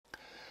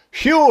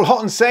Huel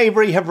Hot and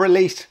Savoury have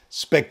released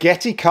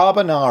spaghetti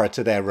carbonara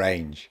to their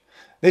range.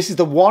 This is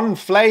the one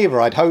flavour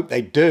I'd hoped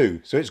they'd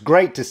do, so it's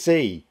great to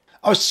see.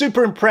 I was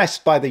super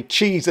impressed by the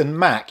cheese and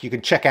mac. You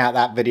can check out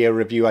that video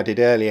review I did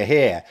earlier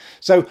here.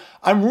 So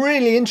I'm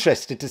really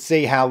interested to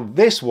see how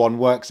this one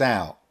works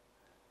out.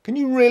 Can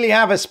you really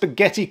have a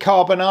spaghetti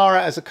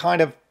carbonara as a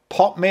kind of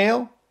pot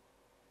meal?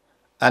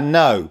 And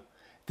no,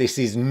 this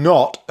is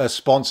not a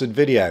sponsored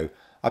video.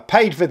 I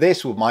paid for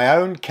this with my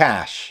own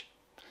cash.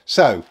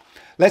 So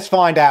let's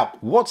find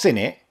out what's in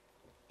it,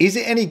 is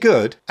it any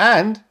good,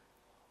 and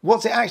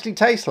what's it actually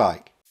taste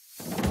like.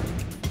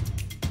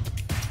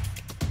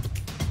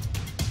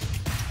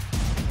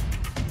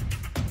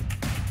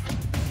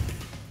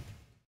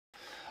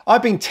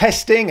 I've been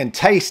testing and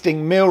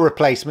tasting meal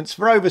replacements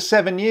for over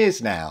 7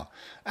 years now,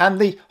 and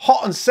the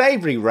hot and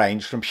savoury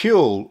range from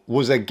Huel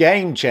was a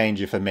game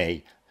changer for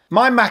me.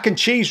 My mac and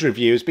cheese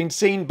review has been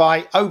seen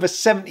by over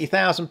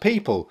 70,000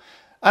 people,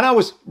 and I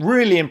was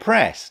really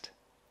impressed.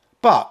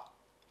 But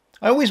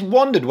I always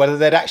wondered whether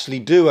they'd actually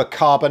do a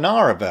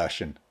carbonara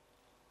version.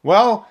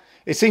 Well,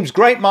 it seems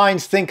great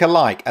minds think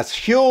alike, as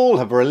Huel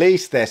have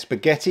released their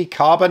spaghetti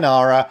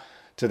carbonara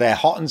to their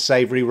hot and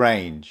savoury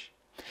range.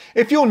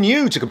 If you're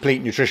new to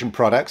complete nutrition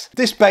products,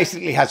 this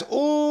basically has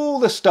all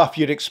the stuff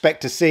you'd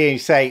expect to see,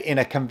 say, in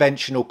a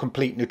conventional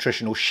complete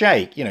nutritional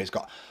shake. You know, it's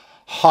got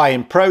high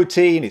in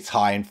protein, it's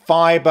high in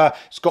fibre,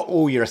 it's got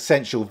all your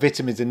essential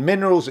vitamins and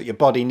minerals that your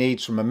body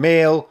needs from a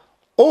meal,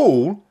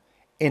 all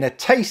in a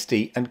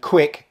tasty and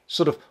quick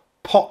sort of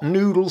pot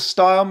noodle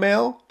style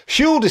meal.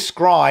 Huel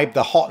described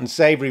the hot and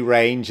savoury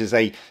range as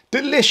a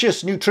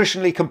delicious,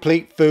 nutritionally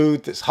complete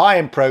food that's high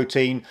in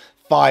protein,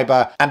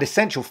 fibre and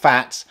essential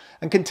fats,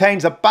 and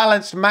contains a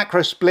balanced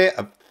macro split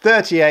of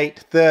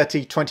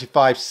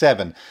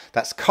 38-30-25-7.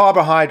 That's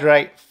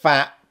carbohydrate,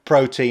 fat,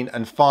 protein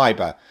and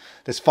fibre.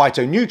 There's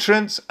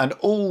phytonutrients and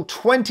all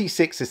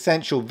 26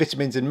 essential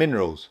vitamins and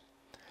minerals.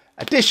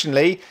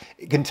 Additionally,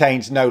 it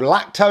contains no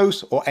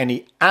lactose or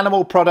any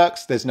animal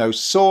products. There's no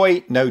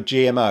soy, no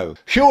GMO.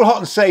 Huel Hot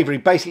and Savoury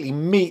basically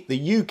meet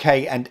the UK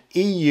and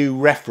EU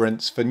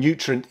reference for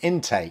nutrient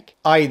intake,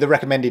 i.e. the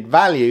recommended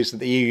values that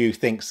the EU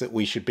thinks that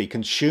we should be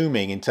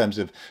consuming in terms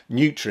of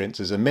nutrients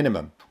as a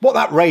minimum. What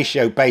that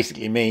ratio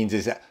basically means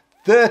is that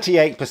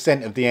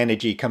 38% of the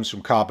energy comes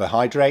from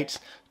carbohydrates,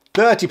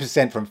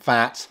 30% from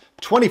fats,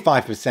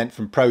 25%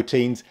 from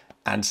proteins,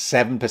 and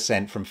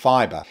 7% from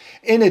fibre.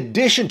 In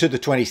addition to the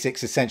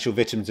 26 essential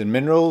vitamins and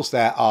minerals,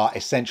 there are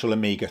essential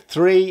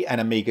omega-3 and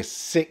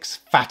omega-6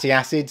 fatty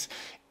acids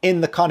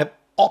in the kind of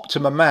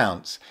optimum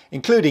amounts,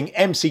 including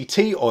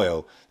MCT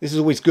oil. This is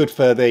always good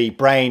for the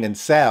brain and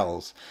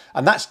cells,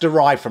 and that's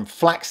derived from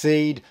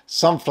flaxseed,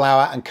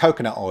 sunflower and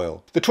coconut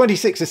oil. The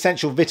 26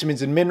 essential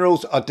vitamins and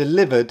minerals are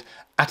delivered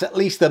at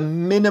least the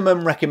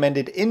minimum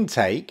recommended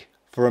intake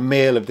for a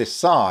meal of this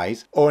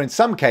size, or in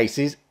some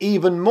cases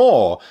even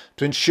more,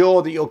 to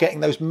ensure that you're getting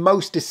those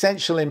most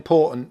essential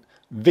important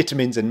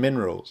vitamins and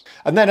minerals.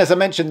 And then, as I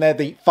mentioned, they're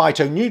the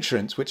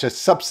phytonutrients, which are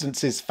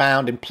substances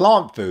found in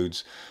plant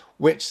foods,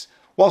 which,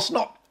 whilst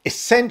not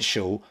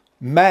essential,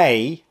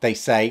 may, they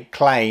say,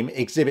 claim,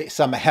 exhibit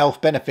some health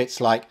benefits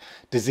like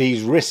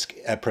disease risk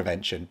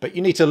prevention. But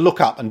you need to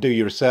look up and do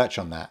your research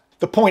on that.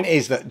 The point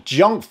is that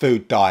junk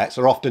food diets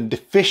are often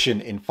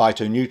deficient in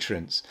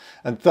phytonutrients,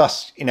 and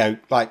thus, you know,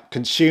 like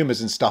consumers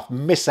and stuff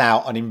miss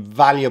out on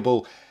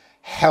invaluable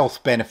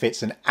health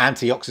benefits and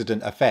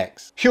antioxidant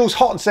effects. Huel's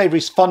Hot and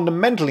Savoury's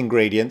fundamental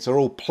ingredients are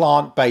all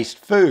plant-based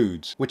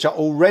foods, which are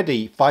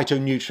already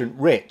phytonutrient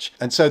rich,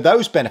 and so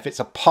those benefits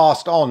are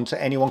passed on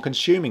to anyone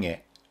consuming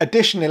it.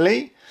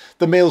 Additionally,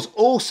 the meals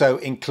also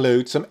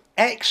include some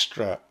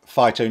extra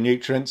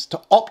phytonutrients to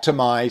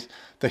optimise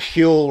the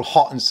Huel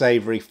Hot and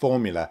Savoury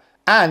formula,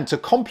 and to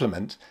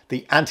complement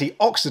the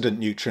antioxidant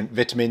nutrient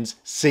vitamins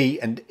C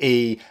and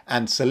E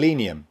and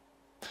selenium.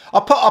 I'll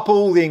put up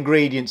all the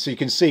ingredients so you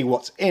can see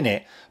what's in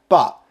it,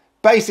 but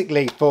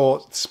basically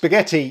for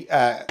spaghetti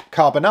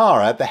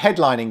carbonara, the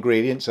headline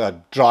ingredients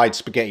are dried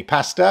spaghetti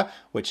pasta,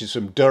 which is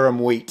from durum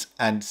wheat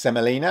and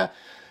semolina.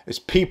 There's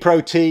pea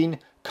protein,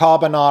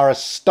 carbonara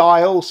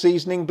style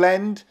seasoning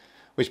blend,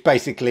 which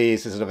basically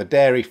is a sort of a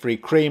dairy-free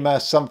creamer,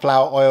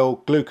 sunflower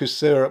oil, glucose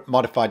syrup,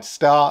 modified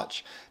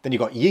starch. Then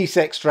you've got yeast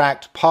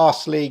extract,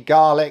 parsley,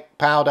 garlic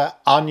powder,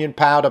 onion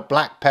powder,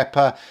 black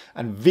pepper,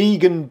 and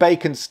vegan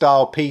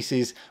bacon-style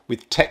pieces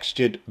with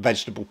textured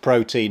vegetable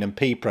protein and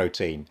pea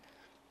protein.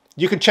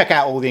 You can check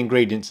out all the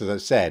ingredients, as I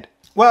said.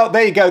 Well,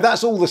 there you go.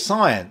 That's all the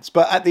science.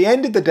 But at the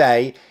end of the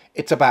day,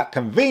 it's about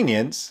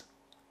convenience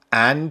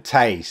and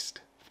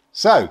taste.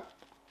 So,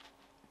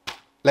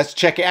 let's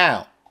check it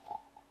out.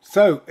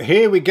 So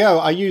here we go.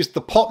 I used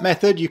the pot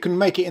method. You can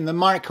make it in the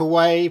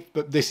microwave,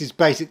 but this is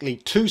basically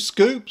 2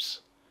 scoops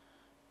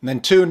and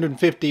then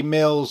 250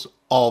 mils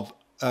of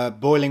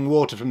boiling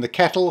water from the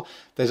kettle.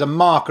 There's a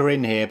marker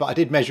in here, but I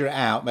did measure it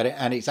out,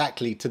 and it's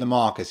actually to the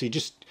marker. So you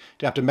just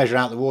don't have to measure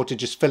out the water,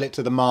 just fill it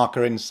to the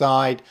marker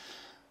inside.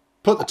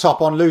 Put the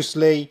top on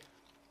loosely,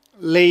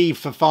 leave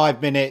for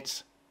 5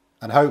 minutes,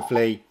 and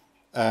hopefully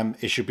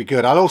it should be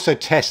good. I'll also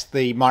test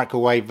the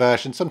microwave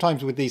version.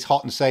 Sometimes with these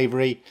hot and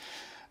savoury,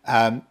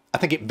 I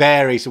think it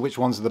varies which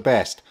ones are the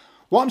best.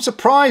 What I'm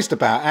surprised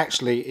about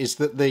actually is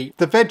that the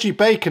veggie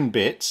bacon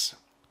bits,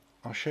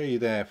 I'll show you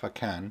there if I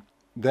can.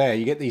 There,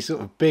 you get these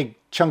sort of big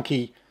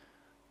chunky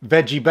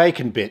veggie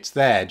bacon bits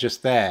there,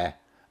 just there.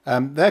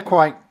 They're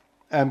quite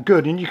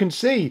good, and you can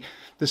see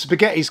the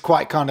spaghetti's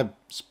quite kind of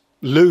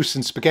loose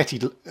and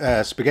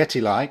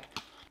spaghetti-like.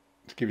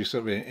 To give you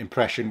sort of an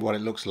impression what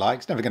it looks like.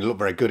 It's never going to look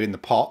very good in the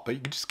pot, but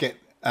you can just get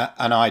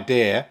an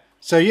idea.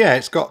 So yeah,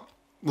 it's got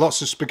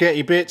lots of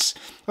spaghetti bits.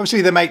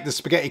 Obviously they make the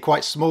spaghetti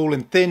quite small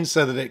and thin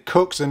so that it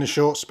cooks in a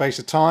short space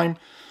of time.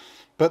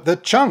 But the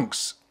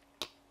chunks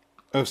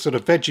of sort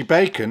of veggie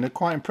bacon are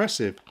quite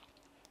impressive.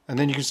 And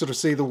then you can sort of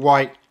see the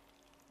white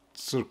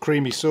sort of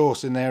creamy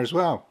sauce in there as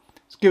well.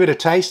 Let's give it a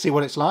taste, see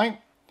what it's like.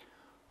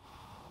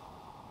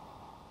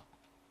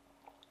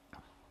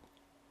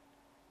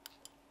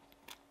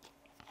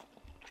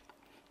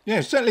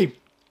 Yeah, certainly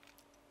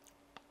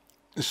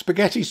the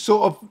spaghetti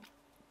sort of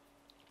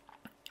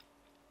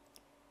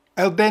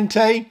al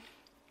dente.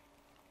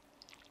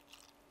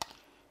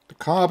 The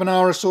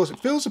carbonara sauce, it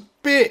feels a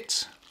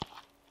bit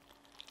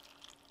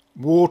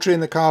watery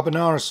in the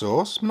carbonara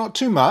sauce. Not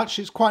too much,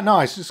 it's quite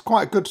nice. It's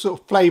quite a good sort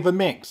of flavour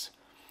mix.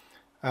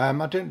 I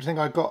don't think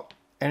I got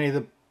any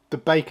of the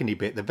bacony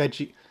bit, the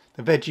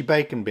veggie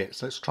bacon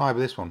bits. Let's try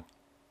with this one.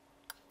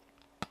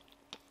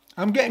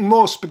 I'm getting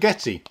more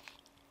spaghetti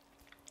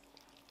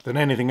than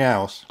anything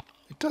else.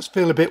 It does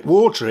feel a bit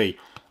watery.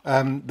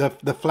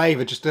 The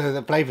flavour,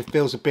 the flavour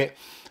feels a bit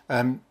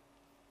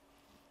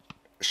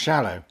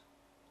shallow.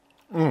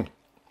 But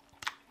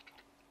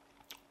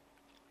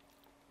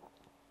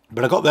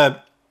I got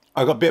a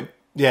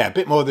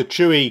bit more of the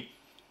chewy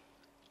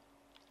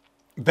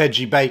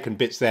veggie bacon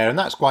bits there, and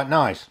that's quite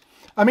nice.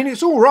 I mean,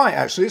 it's all right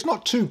actually. It's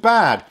not too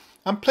bad.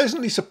 I'm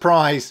pleasantly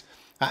surprised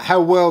at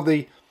how well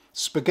the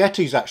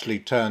spaghetti's actually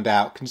turned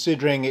out,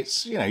 considering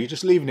it's, you know, you're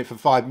just leaving it for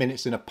 5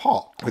 minutes in a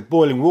pot with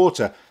boiling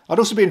water. I'd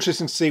also be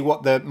interested to see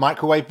what the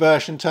microwave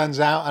version turns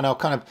out, and I'll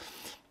kind of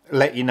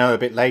let you know a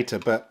bit later.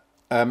 But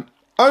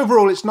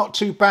overall, it's not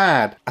too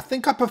bad. I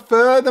think I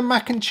prefer the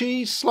mac and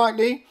cheese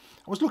slightly.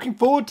 I was looking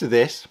forward to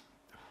this.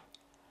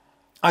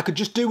 I could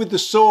just do with the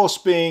sauce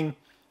being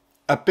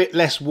a bit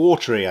less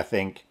watery, I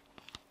think,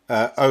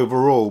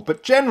 overall.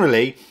 But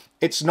generally,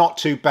 it's not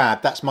too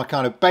bad. That's my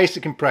kind of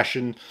basic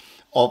impression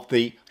of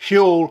the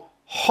Huel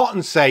Hot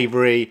and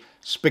Savoury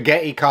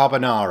Spaghetti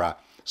Carbonara.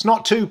 It's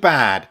not too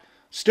bad.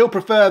 Still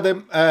prefer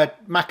the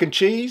mac and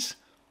cheese,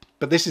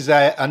 but this is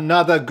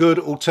another good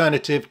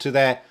alternative to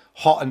their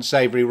hot and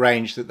savoury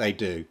range that they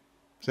do.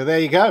 So there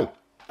you go.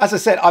 As I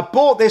said, I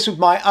bought this with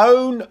my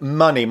own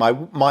money,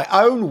 my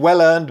own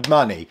well-earned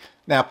money.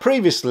 Now,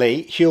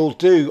 previously, Huel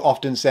do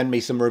often send me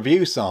some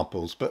review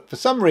samples, but for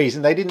some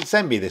reason they didn't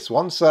send me this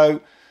one.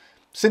 So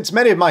since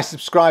many of my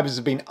subscribers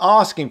have been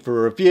asking for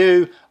a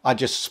review, I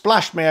just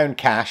splashed my own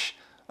cash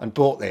and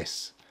bought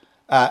this,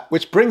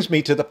 which brings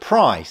me to the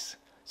price.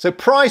 So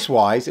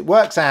price-wise, it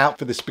works out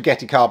for the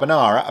spaghetti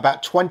carbonara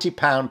about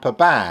 £20 per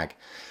bag,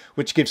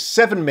 which gives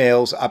 7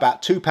 meals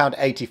about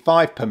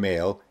 £2.85 per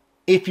meal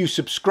if you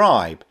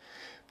subscribe.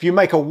 If you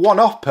make a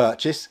one-off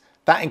purchase,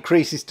 that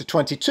increases to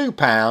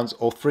 £22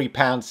 or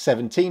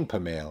 £3.17 per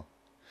meal.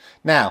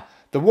 Now,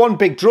 the one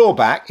big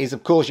drawback is,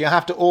 of course, you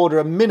have to order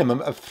a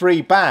minimum of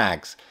 3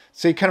 bags.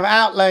 So you're kind of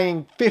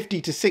outlaying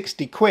 50 to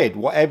 60 quid,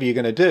 whatever you're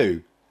going to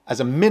do, as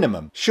a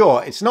minimum.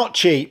 Sure, it's not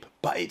cheap,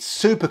 but it's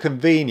super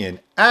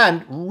convenient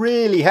and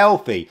really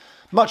healthy.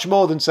 Much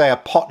more than, say, a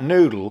pot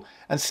noodle,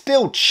 and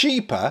still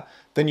cheaper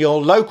than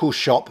your local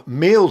shop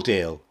meal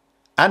deal.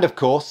 And, of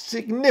course,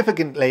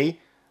 significantly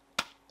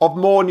of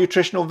more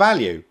nutritional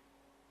value.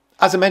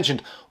 As I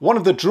mentioned, one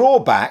of the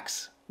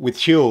drawbacks with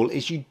Huel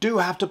is you do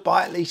have to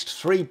buy at least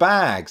 3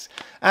 bags.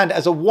 And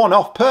as a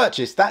one-off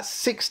purchase, that's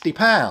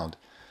 £60.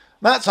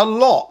 That's a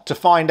lot to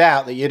find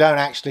out that you don't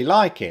actually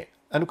like it.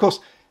 And of course,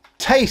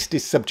 taste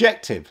is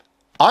subjective.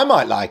 I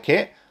might like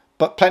it,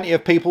 but plenty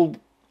of people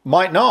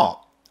might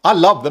not. I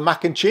love the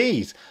mac and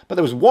cheese, but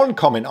there was one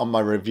comment on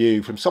my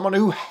review from someone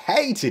who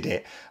hated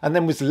it and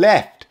then was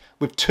left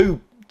with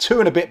two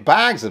and a bit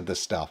bags of the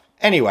stuff.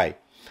 Anyway,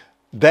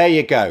 there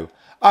you go.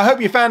 I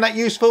hope you found that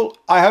useful.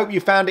 I hope you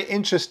found it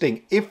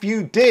interesting. If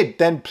you did,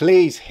 then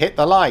please hit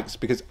the likes,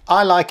 because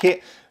I like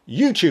it,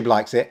 YouTube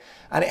likes it,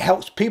 and it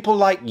helps people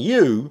like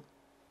you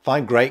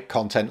find great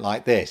content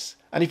like this.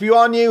 And if you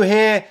are new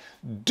here,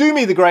 do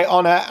me the great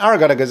honour,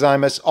 arigato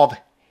gozaimasu, of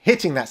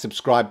hitting that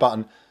subscribe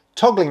button,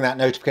 toggling that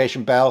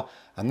notification bell,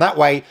 and that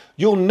way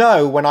you'll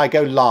know when I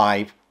go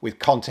live with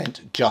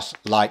content just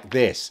like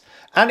this.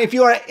 And if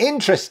you are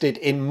interested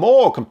in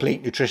more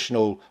complete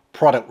nutritional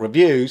product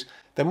reviews,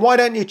 then why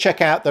don't you check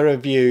out the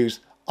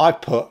reviews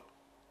I've put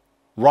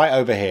right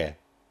over here.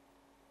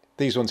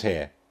 These ones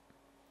here.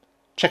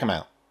 Check them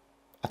out.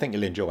 I think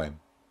you'll enjoy them.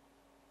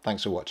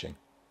 Thanks for watching.